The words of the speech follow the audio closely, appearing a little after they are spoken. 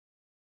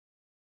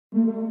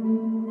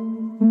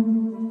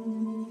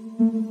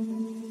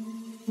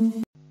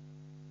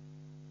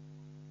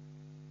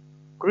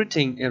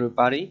Greeting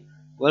everybody,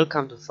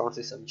 welcome to Sound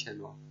System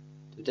channel.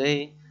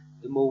 Today,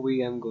 the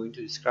movie I'm going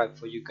to describe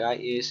for you guys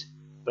is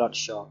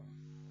Bloodshot.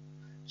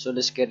 So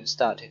let's get it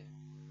started.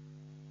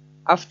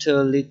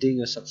 After leading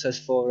a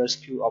successful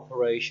rescue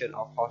operation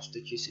of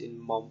hostages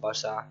in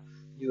Mombasa,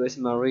 US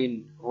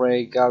Marine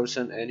Ray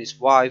Garrison and his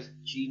wife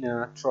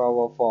Gina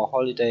travel for a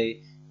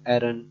holiday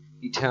at an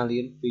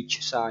Italian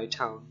beachside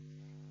town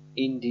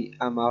in the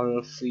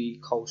Amalfi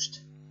Coast.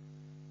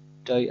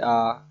 They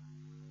are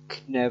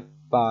kidnapped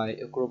by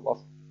a group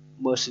of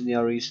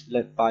mercenaries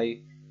led by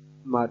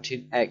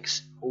Martin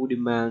X, who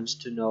demands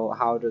to know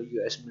how the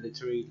US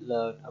military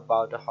learned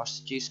about the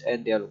hostages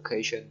and their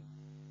location.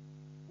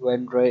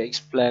 When Ray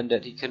explains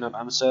that he cannot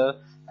answer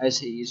as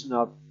he is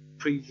not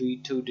privy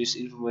to this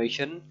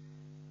information,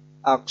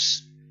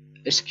 X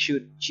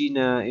executes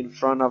Gina in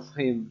front of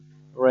him.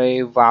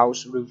 Ray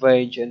vows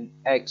revenge and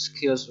X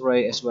kills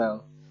Ray as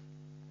well.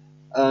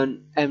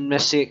 An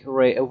amnesic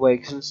Ray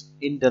awakens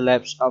in the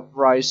labs of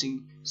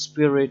Rising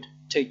Spirit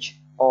Tech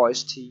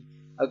 (RST),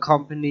 a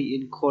company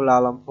in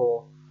Kuala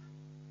Lumpur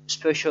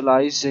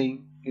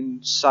specializing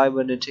in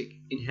cybernetic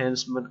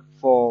enhancement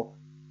for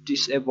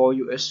disabled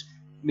US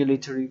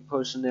military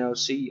personnel.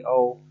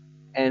 CEO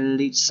and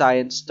lead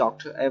science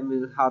Dr.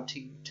 Emil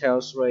Harting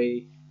tells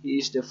Ray he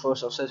is the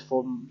first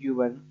successful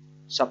human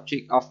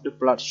subject of the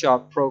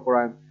Bloodshot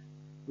program,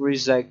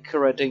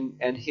 resurrecting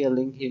and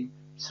healing him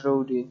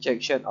through the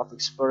injection of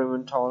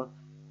experimental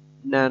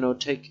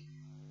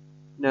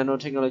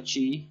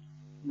nanotechnology,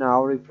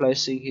 now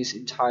replacing his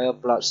entire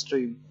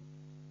bloodstream.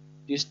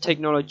 This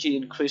technology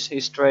increases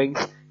his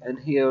strength and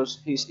heals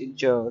his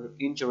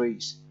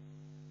injuries.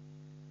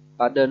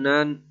 But the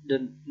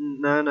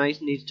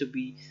nanites need to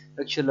be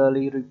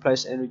regularly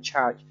replaced and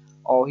recharged,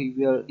 or he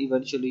will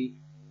eventually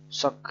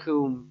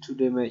succumb to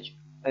damage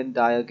and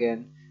die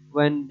again.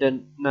 When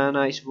the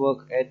nanites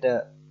work at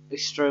the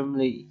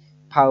extremely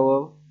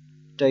power,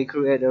 they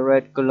create a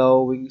red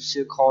glowing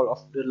circle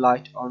of the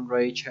light on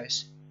Ray's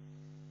chest.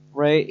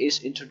 Ray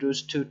is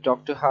introduced to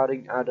Dr.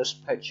 Harding and other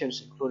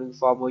patients, including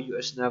former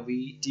US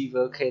Navy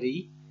diver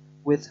Katie,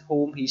 with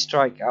whom he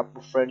strikes up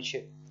a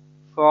friendship,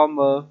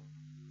 former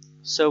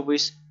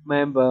service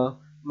member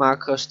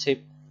Marcus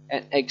Tip,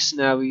 and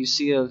ex-Navy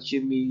SEAL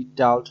Jimmy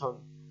Dalton,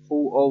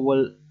 who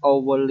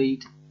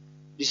overly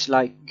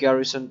dislike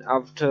Garrison.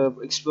 After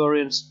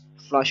experiencing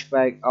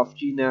flashback of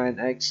Gina and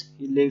X,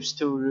 he lives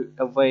to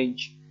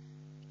avenge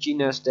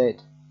Gina's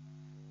death.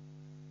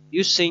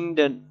 Using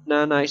the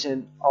nanites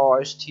and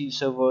RST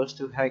servers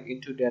to hack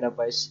into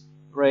database,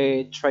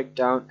 Ray tracked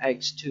down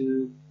X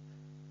to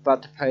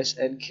Budapest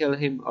and killed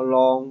him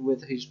along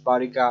with his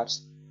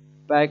bodyguards.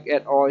 Back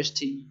at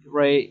RST,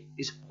 Ray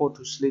is put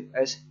to sleep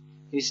as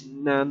his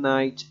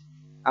nanites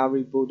are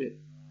rebooted,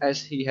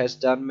 as he has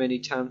done many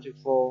times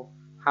before.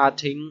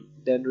 Harting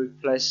then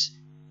replaces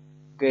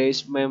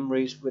Gay's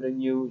memories with a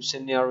new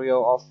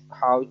scenario of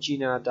how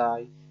Gina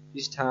died,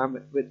 this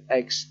time with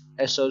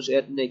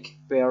ex-associate Nick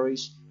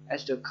Barris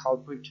as the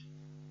culprit.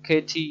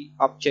 Katie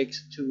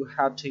objects to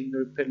Harting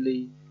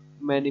repeatedly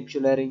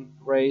manipulating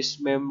Ray's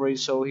memory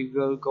so he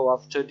will go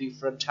after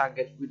different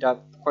targets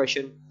without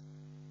question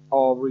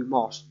or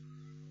remorse.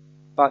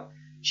 But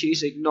she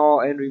is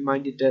ignored and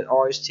reminded that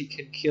RST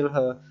can kill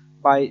her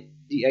by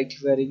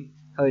deactivating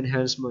her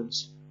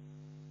enhancements.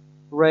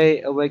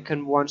 Ray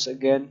awakens once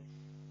again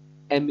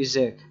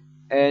amnesiac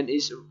and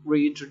is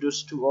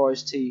reintroduced to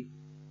RST.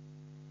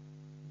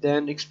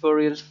 Then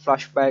experience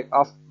flashback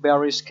of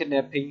Barry's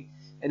kidnapping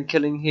and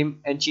killing him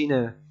and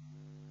Gina.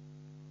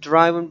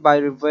 Driven by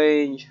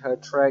revenge, her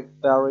track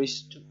Barry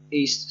to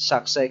East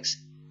Sussex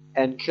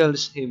and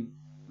kills him,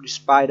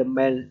 despite the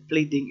man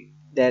pleading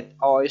that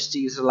RST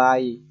is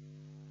lying.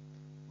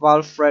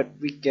 While Fred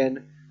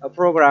Wiggin, a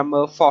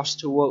programmer forced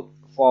to work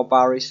for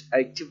Barry,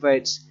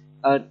 activates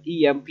an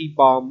EMP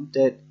bomb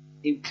that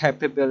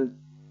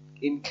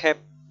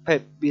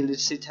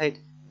incapacitates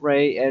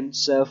Ray and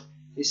serves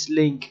his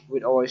link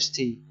with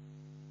RST.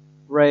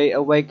 Ray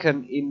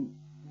awakens in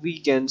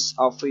Wiggins'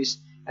 office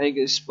and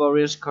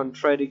experiences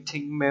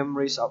contradicting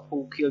memories of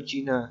who killed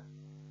Gina.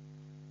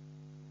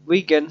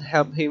 Wiggins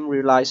helps him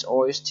realize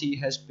RST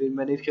has been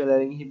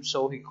manipulating him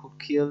so he could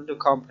kill the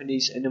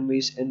company's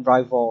enemies and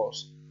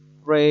rivals.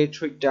 Ray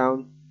tracked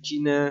down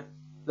Gina,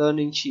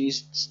 learning she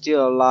is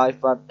still alive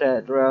but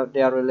that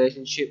their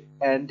relationship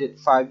ended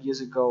 5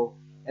 years ago,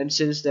 and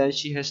since then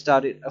she has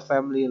started a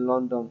family in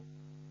London.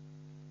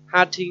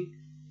 Harting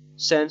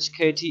sends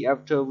Katie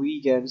after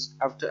Wiggins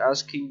after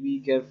asking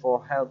Wiggins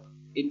for help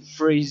in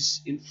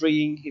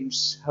freeing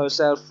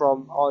herself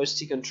from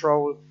RST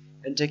control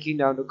and taking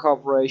down the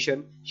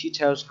corporation. She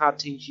tells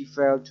Harting she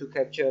failed to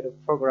capture the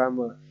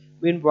programmer.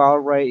 Meanwhile,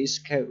 Ray is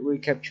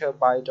recaptured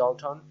by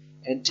Dalton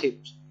and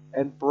Tips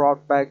and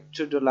brought back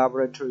to the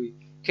laboratory.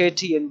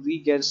 Katie and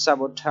Wiggins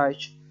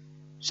sabotage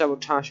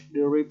the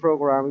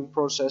reprogramming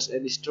process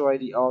and destroy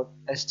the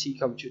RST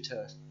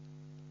computers.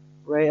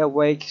 Ray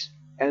awakes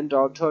and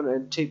Dalton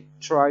and Tip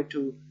try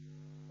to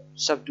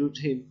subdued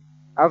him.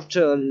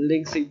 After a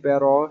lengthy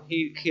battle,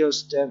 he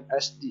kills them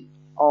as the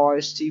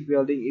OST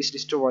building is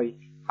destroyed.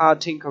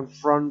 Harding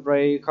confronts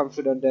Ray,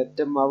 confident that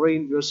the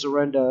Marine will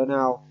surrender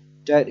now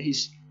that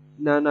his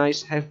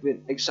nanites have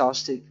been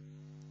exhausted.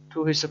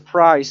 To his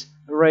surprise,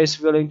 Ray is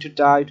willing to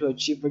die to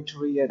achieve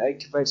victory and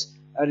activates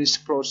an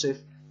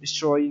explosive,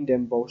 destroying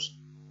them both.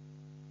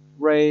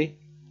 Ray,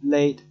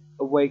 laid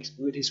awake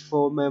with his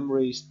full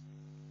memories,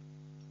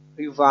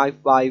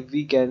 revived by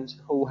Vegan,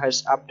 who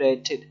has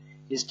updated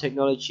his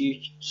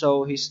technology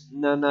so his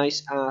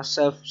nanites are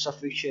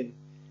self-sufficient.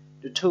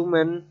 The two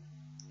men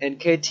and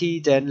Katie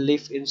then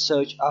live in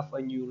search of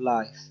a new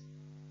life.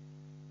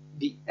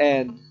 The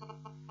end.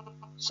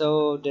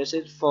 So that's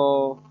it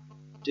for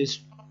this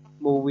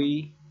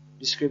movie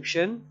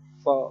description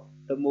for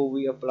the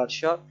movie of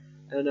Bloodshot,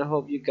 and I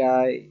hope you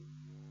guys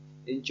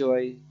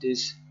enjoy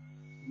this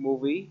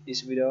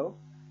this video.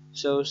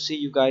 So see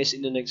you guys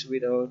in the next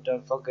video.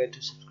 Don't forget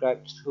to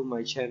subscribe to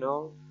my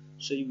channel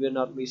so you will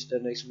not miss the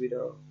next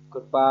video.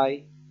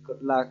 Goodbye,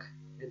 good luck,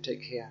 and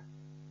take care.